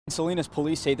Salinas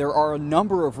Police say there are a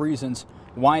number of reasons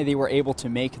why they were able to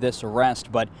make this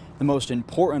arrest, but the most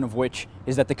important of which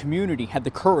is that the community had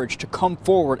the courage to come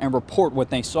forward and report what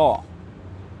they saw.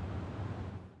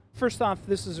 First off,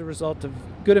 this is a result of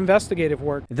good investigative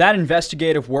work. That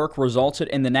investigative work resulted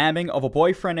in the nabbing of a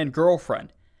boyfriend and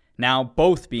girlfriend, now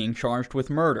both being charged with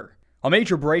murder. A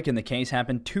major break in the case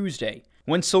happened Tuesday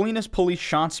when Salinas Police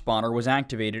ShotSpotter was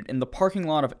activated in the parking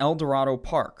lot of El Dorado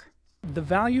Park. The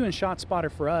value in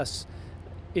ShotSpotter for us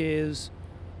is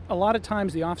a lot of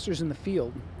times the officers in the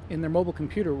field in their mobile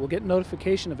computer will get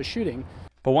notification of a shooting.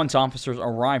 But once officers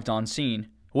arrived on scene,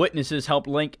 witnesses helped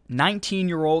link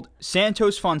 19-year-old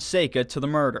Santos Fonseca to the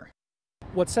murder.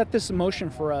 What set this in motion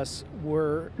for us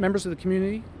were members of the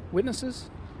community, witnesses,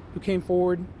 who came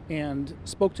forward and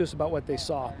spoke to us about what they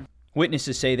saw.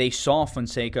 Witnesses say they saw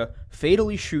Fonseca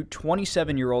fatally shoot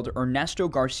 27-year-old Ernesto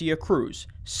Garcia Cruz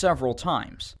several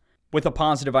times. With a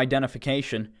positive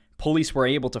identification, police were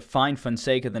able to find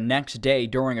Fonseca the next day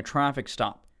during a traffic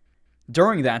stop.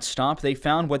 During that stop, they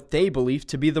found what they believed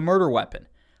to be the murder weapon,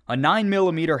 a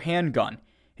 9mm handgun.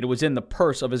 It was in the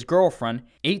purse of his girlfriend,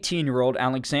 18-year-old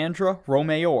Alekzandra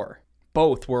Romayor.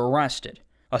 Both were arrested.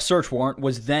 A search warrant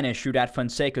was then issued at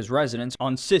Fonseca's residence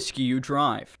on Siskiyou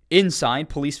Drive. Inside,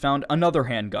 police found another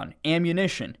handgun,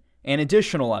 ammunition, and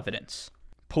additional evidence.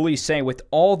 Police say with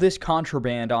all this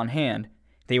contraband on hand,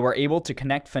 they were able to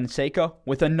connect Fonseca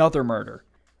with another murder.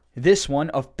 This one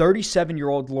of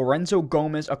 37-year-old Lorenzo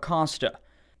Gomez Acosta.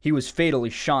 He was fatally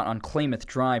shot on Klamath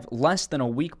Drive less than a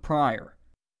week prior.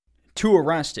 Two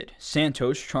arrested,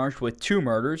 Santos charged with 2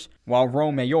 murders, while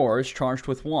Romayor is charged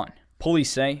with 1.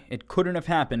 Police say it couldn't have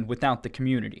happened without the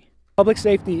community. Public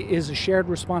safety is a shared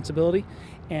responsibility,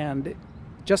 and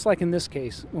just like in this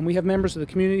case, when we have members of the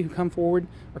community who come forward,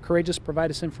 are courageous,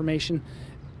 provide us information,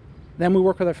 then we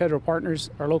work with our federal partners,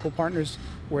 our local partners.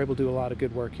 We're able to do a lot of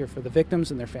good work here for the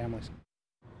victims and their families.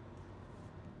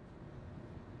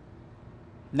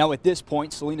 Now at this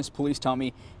point, Salinas Police tell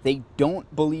me they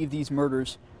don't believe these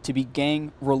murders to be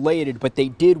gang related, but they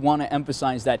did want to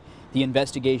emphasize that the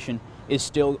investigation is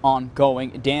still ongoing.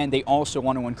 Dan, they also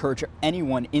want to encourage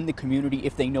anyone in the community,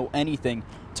 if they know anything,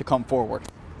 to come forward.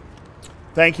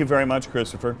 Thank you very much,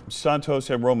 Christopher. Santos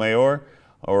and Romayor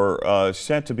are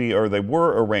set to be, or they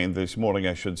were arraigned this morning,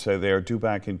 I should say. They are due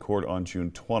back in court on June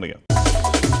 20th.